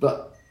service,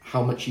 but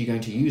how much are you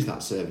going to use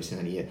that service in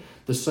any year?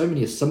 There's so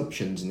many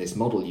assumptions in this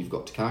model you've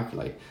got to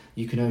calculate.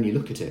 You can only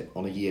look at it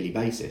on a yearly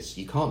basis.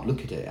 You can't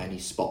look at it at any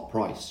spot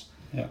price.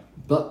 Yeah.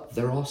 But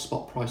there are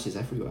spot prices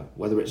everywhere,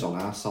 whether it's on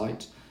our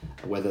site,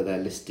 whether they're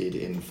listed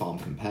in Farm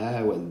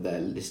Compare, whether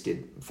they're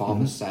listed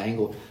Farmers Saying,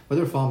 or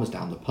whether a farmer's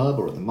down the pub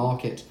or at the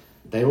market.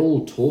 They're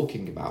all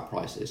talking about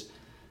prices.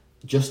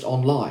 Just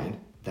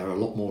online, they're a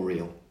lot more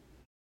real.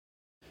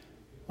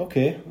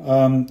 Okay,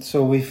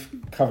 so we've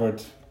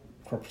covered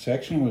crop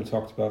protection, we've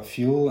talked about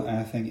fuel, and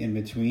I think in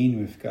between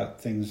we've got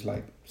things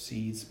like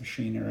seeds,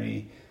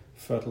 machinery,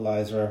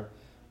 fertilizer.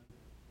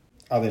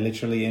 Are they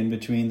literally in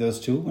between those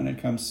two when it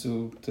comes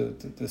to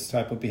this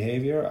type of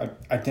behavior?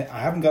 I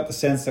haven't got the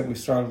sense that we've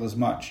struggled as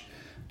much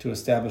to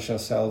establish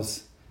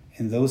ourselves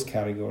in those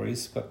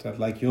categories, but I'd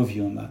like your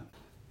view on that.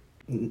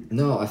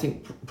 No, I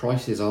think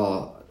prices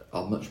are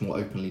much more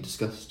openly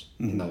discussed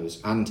in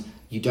those, and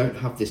you don't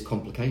have this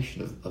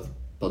complication of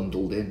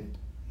bundled in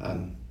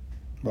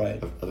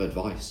right of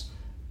advice.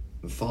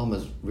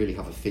 Farmers really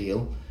have a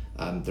feel.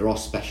 There are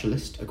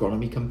specialist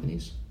agronomy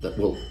companies that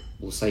will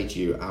say to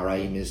you, our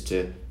aim is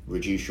to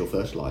reduce your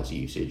fertilizer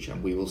usage,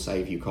 and we will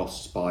save you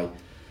costs by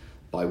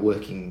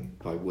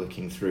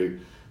working through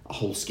a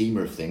whole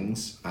schema of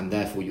things, and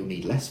therefore you'll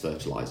need less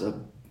fertilizer.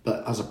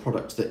 But as a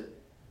product that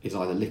is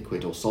either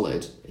liquid or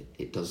solid,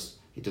 it does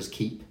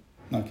keep.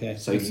 Okay.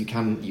 So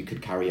you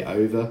could carry it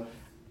over,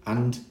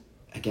 and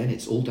again,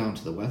 it's all down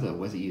to the weather.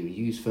 Whether you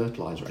use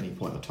fertilizer at any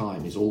point of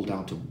time is all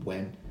down to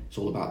when. It's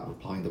all about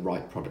applying the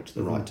right product to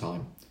the right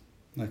time.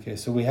 Okay,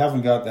 so we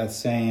haven't got that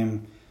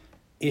same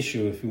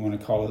issue, if you want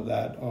to call it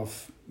that,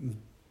 of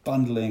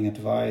bundling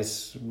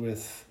advice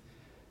with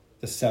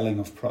the selling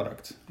of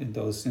product in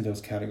those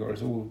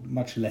categories, or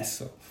much less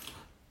so.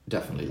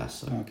 Definitely less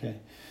so.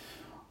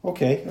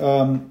 Okay.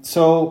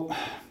 So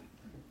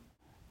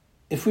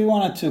if we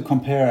wanted to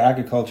compare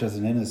agriculture as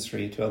an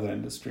industry to other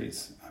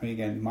industries, I mean,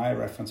 again, my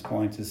reference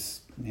point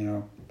is,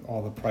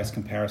 all the price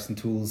comparison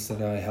tools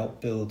that I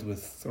help build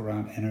with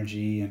around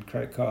energy and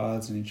credit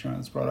cards and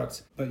insurance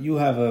products. But you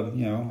have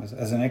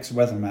as an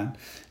ex-weatherman,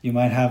 you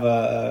might have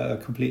a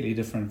completely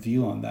different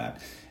view on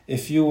that.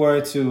 If you were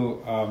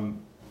to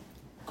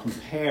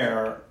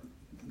compare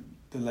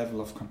the level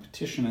of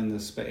competition in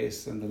this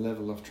space and the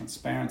level of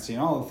transparency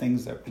and all the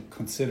things that we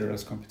consider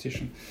as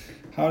competition,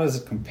 how does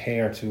it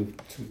compare to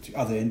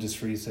other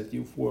industries that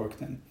you've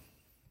worked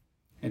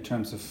in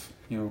terms of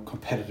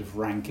competitive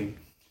ranking?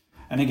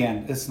 And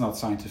again, it's not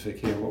scientific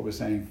here, what we're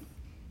saying.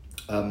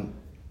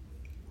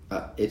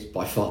 It's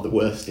by far the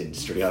worst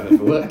industry I've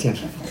ever worked in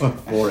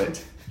for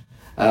it.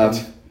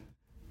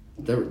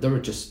 There are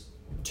just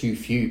too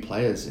few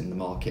players in the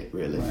market,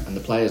 really. Right. And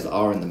the players that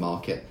are in the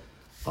market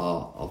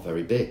are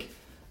very big.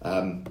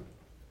 And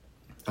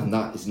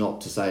that is not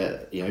to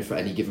say, for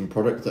any given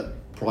product that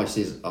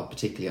prices are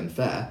particularly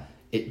unfair.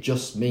 It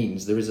just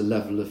means there is a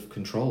level of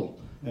control.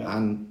 Yeah.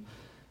 And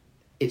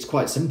it's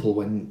quite simple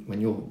when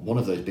you're one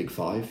of those big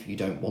five, you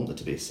don't want there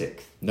to be a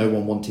sixth. No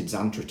one wanted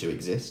Xantra to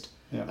exist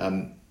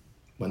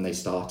when they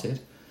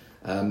started.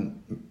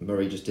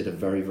 Murray just did a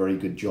very, very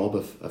good job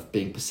of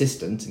being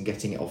persistent and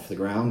getting it off the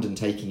ground and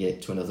taking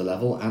it to another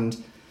level.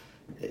 And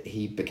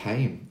he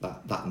became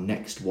that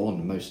next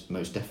one,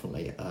 most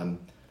definitely.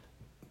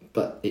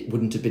 But it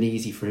wouldn't have been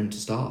easy for him to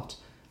start.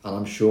 And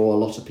I'm sure a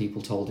lot of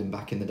people told him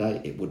back in the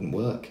day it wouldn't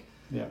work.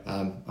 Yeah.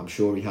 I'm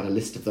sure he had a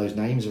list of those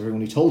names of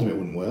everyone who told him it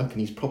wouldn't work, and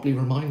he probably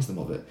reminds them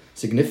of it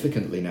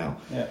significantly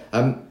now.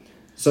 Yeah.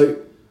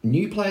 So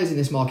new players in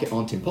this market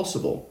aren't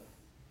impossible,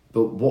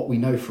 but what we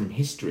know from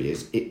history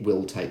is it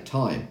will take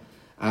time.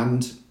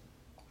 And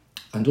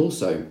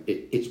also,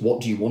 it's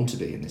what do you want to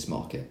be in this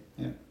market?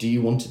 Yeah. Do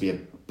you want to be a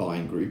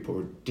buying group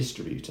or a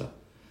distributor?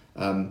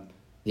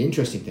 The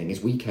interesting thing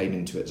is we came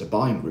into it as a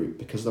buying group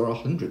because there are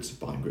hundreds of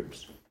buying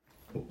groups.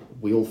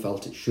 We all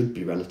felt it should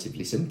be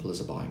relatively simple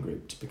as a buying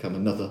group to become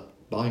another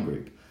buying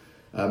group.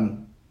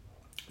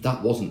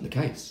 That wasn't the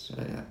case.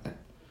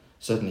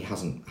 Certainly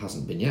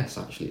hasn't been. Yes,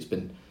 actually, it's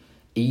been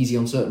easy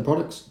on certain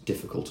products,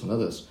 difficult on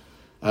others.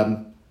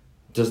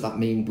 Does that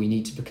mean we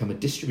need to become a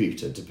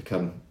distributor to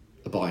become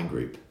a buying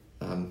group?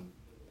 I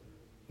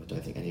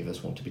don't think any of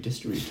us want to be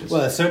distributors.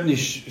 Well, certainly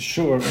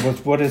sure.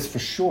 What is for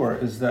sure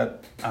is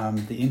that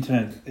the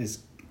internet is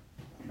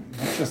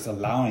not just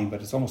allowing,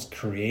 but it's almost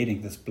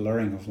creating this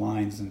blurring of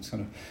lines and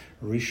sort of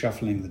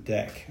reshuffling the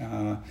deck.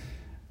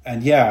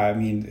 And yeah, I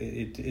mean,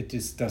 it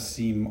just does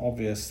seem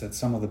obvious that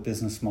some of the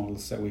business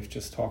models that we've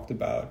just talked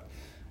about,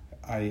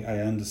 I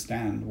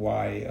understand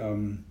why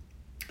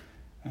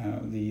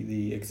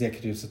the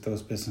executives at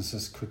those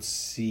businesses could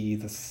see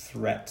the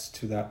threat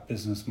to that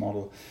business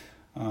model.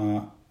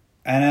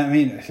 And I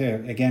mean,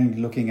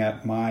 again, looking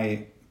at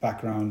my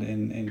background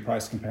in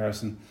price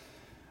comparison,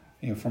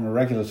 from a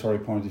regulatory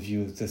point of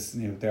view,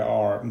 there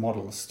are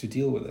models to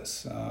deal with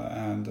this,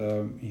 and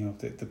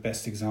the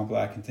best example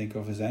I can think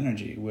of is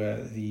energy,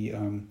 where the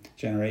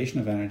generation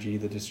of energy,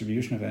 the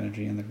distribution of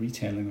energy, and the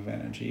retailing of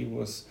energy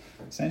was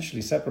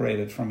essentially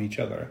separated from each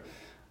other.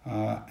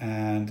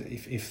 And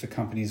if the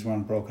companies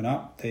weren't broken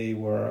up, they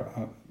were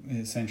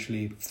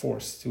essentially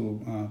forced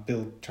to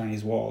build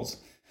Chinese walls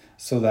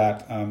so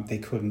that they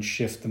couldn't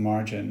shift the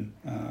margin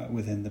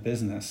within the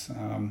business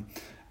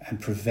and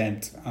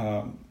prevent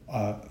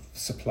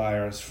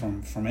suppliers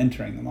from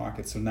entering the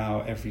market. So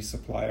now every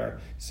supplier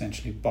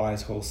essentially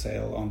buys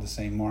wholesale on the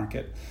same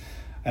market.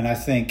 And I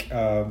think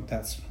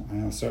that's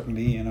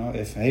certainly,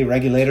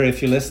 regulator,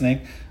 if you're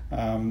listening,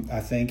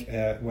 I think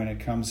when it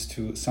comes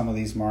to some of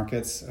these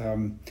markets,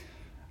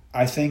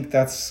 I think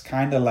that's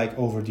kind of like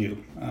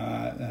overdue,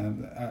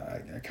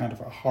 a kind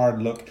of a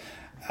hard look.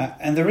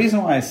 And the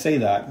reason why I say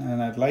that,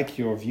 and I'd like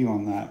your view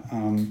on that,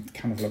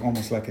 kind of like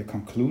almost like a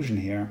conclusion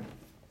here,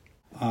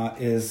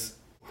 is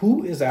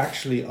who is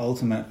actually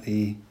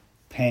ultimately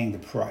paying the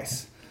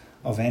price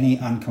of any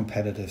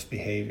uncompetitive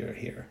behavior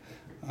here?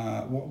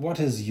 What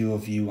is your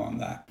view on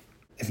that?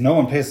 if no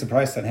one pays the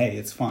price, then hey,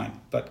 it's fine.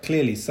 But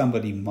clearly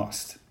somebody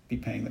must be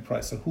paying the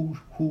price. So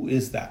who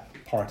is that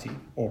party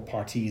or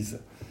parties?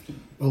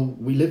 Well,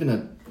 we live in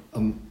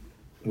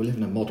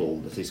a model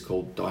that is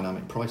called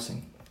dynamic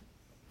pricing,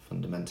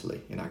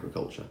 fundamentally, in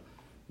agriculture,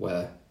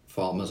 where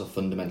farmers are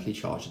fundamentally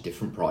charged a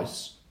different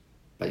price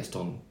based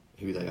on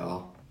who they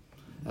are,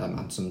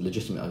 and some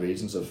legitimate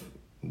reasons of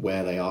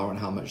where they are and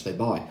how much they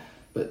buy.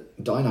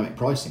 But dynamic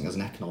pricing as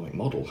an economic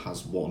model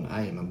has one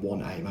aim and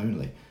one aim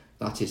only.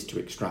 That is to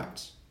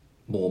extract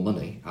more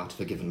money out of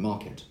a given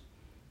market.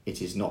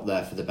 It is not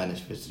there for the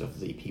benefit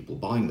of the people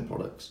buying the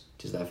products.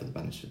 It is there for the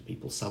benefit of the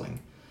people selling.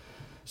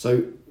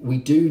 So we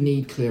do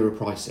need clearer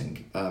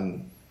pricing.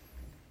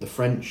 The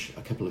French,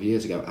 a couple of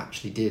years ago,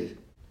 actually did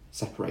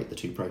separate the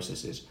two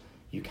processes.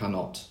 You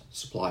cannot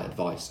supply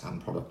advice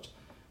and product,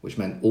 which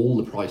meant all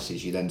the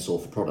prices you then saw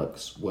for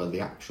products were the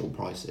actual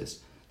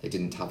prices. They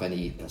didn't have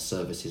any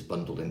services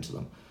bundled into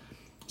them.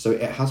 So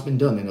it has been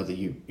done in other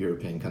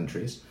European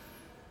countries.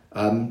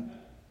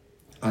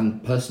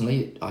 And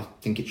personally, I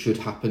think it should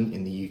happen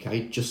in the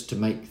UK just to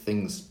make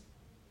things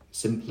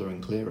simpler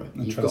and clearer.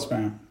 And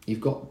transparent.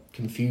 You've got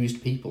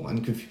confused people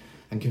and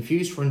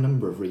confused for a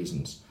number of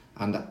reasons.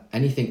 And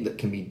anything that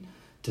can be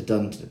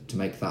done to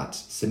make that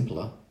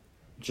simpler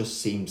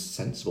just seems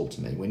sensible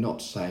to me. We're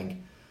not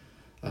saying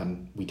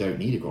we don't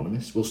need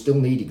agronomists. We'll still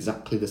need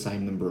exactly the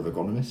same number of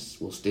agronomists.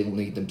 We'll still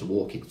need them to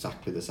walk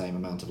exactly the same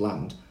amount of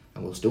land,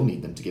 and we'll still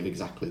need them to give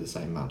exactly the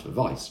same amount of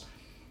advice.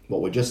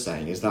 What we're just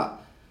saying is that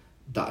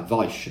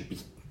advice should be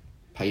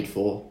paid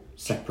for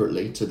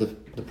separately to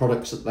the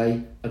products that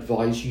they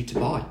advise you to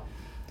buy.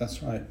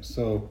 That's right.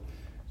 So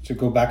to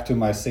go back to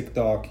my sick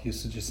dog, you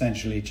should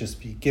essentially just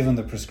be given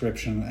the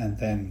prescription and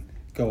then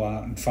go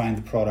out and find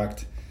the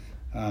product.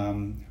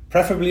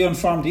 Preferably on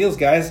farm deals,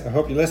 guys. I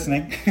hope you're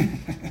listening.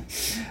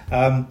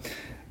 I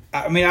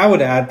mean, I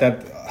would add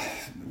that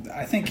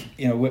I think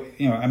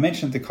I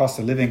mentioned the cost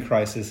of living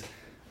crisis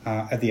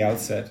at the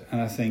outset,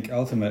 and I think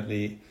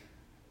ultimately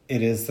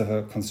it is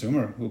the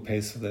consumer who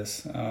pays for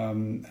this,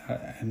 and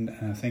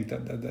I think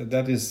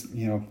that is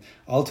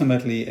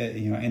ultimately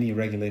any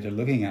regulator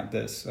looking at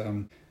this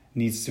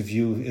needs to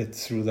view it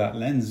through that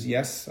lens.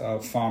 Yes,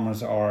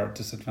 farmers are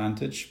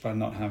disadvantaged by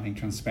not having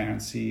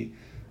transparency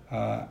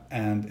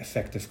and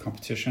effective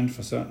competition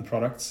for certain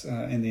products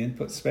in the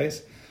input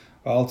space.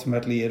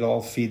 Ultimately, it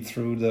all feeds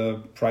through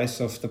the price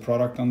of the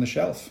product on the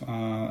shelf.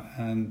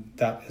 And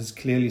that is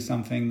clearly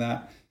something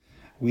that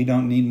we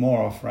don't need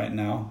more of right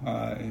now.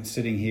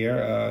 Sitting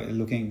here,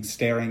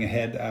 staring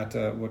ahead at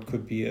what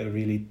could be a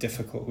really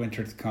difficult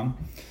winter to come,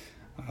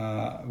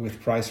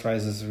 with price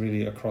rises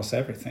really across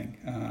everything.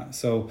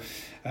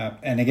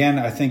 And again,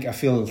 I think I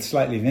feel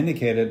slightly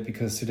vindicated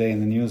because today in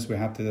the news we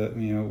had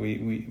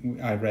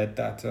I read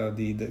that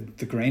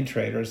the grain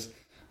traders,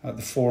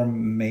 the four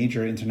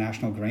major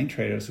international grain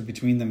traders, who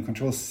between them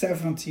control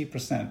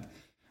 70%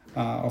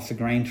 of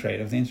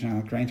the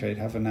international grain trade,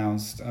 have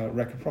announced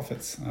record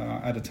profits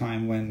at a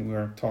time when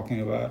we're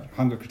talking about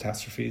hunger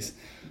catastrophes,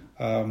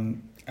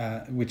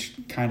 which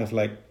kind of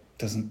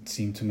doesn't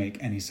seem to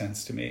make any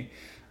sense to me.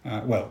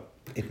 Well,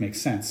 it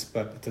makes sense,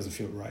 but it doesn't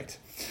feel right.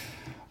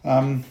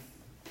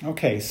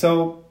 Okay,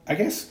 so I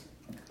guess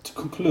to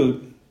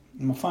conclude,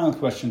 my final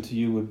question to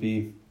you would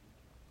be,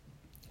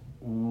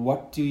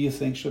 what do you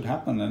think should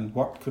happen, and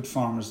what could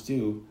farmers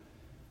do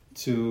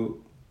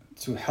to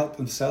help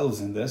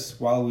themselves in this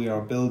while we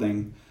are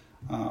building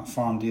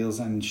farm deals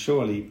and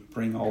surely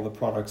bring all the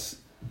products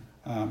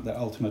that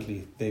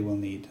ultimately they will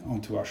need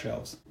onto our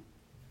shelves?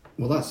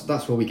 Well,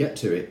 that's where we get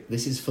to it.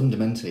 This is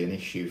fundamentally an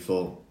issue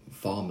for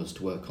farmers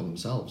to work on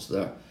themselves.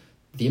 The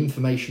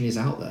information is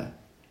out there,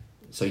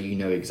 so you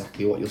know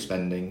exactly what you're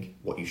spending,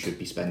 what you should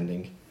be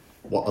spending,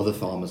 what other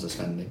farmers are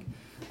spending.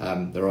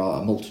 There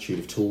are a multitude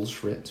of tools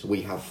for it.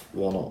 We have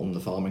one on the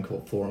Farming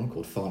Forum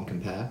called Farm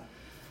Compare,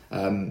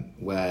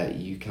 where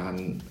you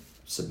can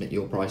submit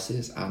your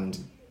prices and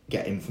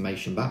get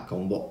information back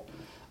on what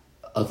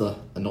other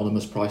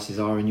anonymous prices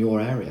are in your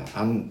area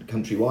and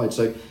countrywide.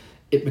 So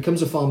it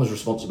becomes a farmer's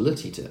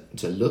responsibility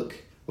to look,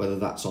 whether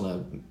that's on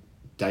a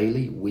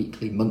daily,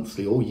 weekly,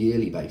 monthly or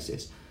yearly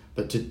basis,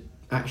 but to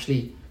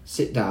actually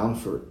sit down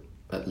for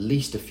at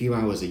least a few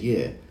hours a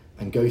year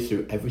and go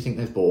through everything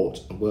they've bought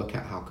and work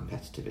out how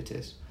competitive it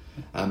is.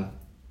 And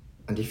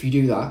if you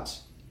do that,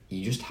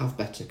 you just have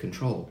better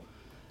control.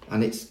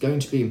 And it's going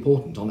to be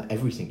important on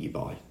everything you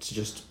buy to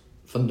just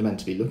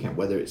fundamentally look at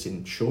whether it's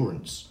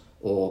insurance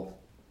or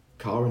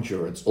car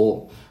insurance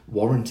or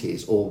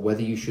warranties, or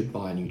whether you should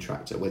buy a new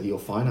tractor, whether your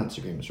finance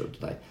agreements are up to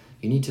date.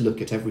 You need to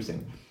look at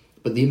everything.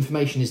 But the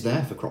information is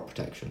there for crop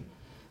protection.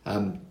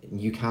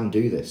 You can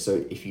do this.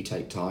 So if you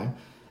take time,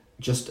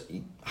 just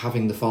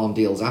having the Farm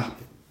Deals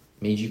app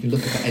means you can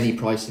look at any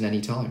price in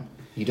any time.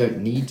 You don't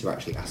need to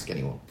actually ask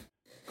anyone.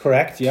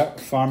 Correct, yeah.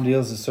 Farm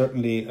Deals is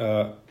certainly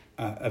a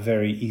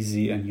very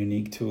easy and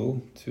unique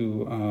tool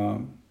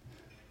to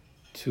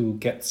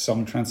get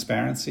some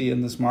transparency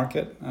in this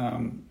market.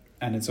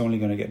 And it's only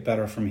going to get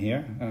better from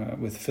here,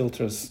 with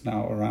filters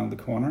now around the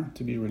corner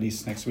to be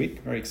released next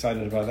week. Very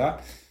excited about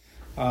that.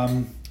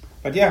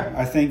 But yeah,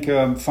 I think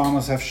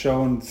farmers have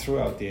shown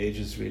throughout the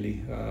ages,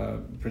 really,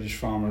 British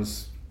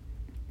farmers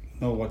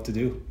know what to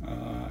do.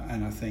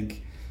 And I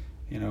think,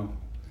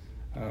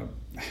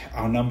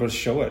 our numbers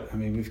show it. I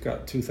mean, we've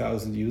got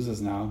 2,000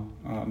 users now,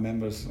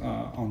 members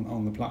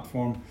on the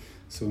platform,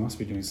 so we must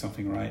be doing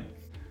something right.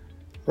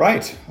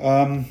 Right.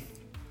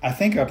 I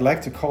think I'd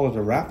like to call it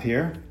a wrap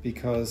here,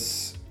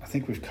 because I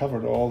think we've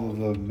covered all of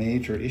the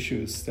major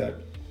issues that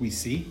we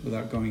see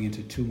without going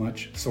into too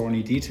much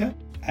thorny detail.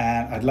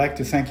 And I'd like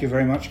to thank you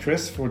very much,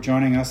 Chris, for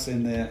joining us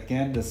in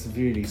this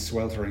really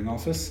sweltering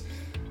office.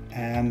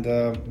 And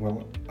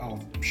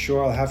I'm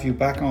sure I'll have you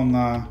back on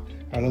our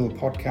little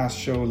podcast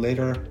show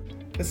later,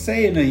 let's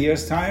say in a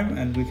year's time,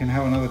 and we can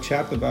have another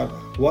chat about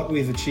what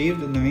we've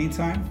achieved in the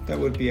meantime. That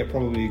would be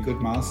probably a good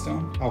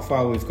milestone. How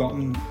far we've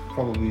gotten,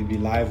 probably be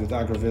live with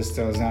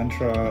Agravista,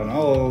 Xantra, and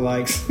all the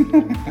likes. I'm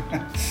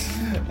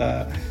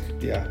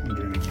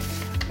dreaming.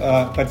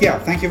 But yeah,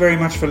 thank you very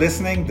much for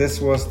listening.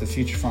 This was the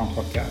Future Farm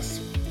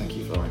Podcast.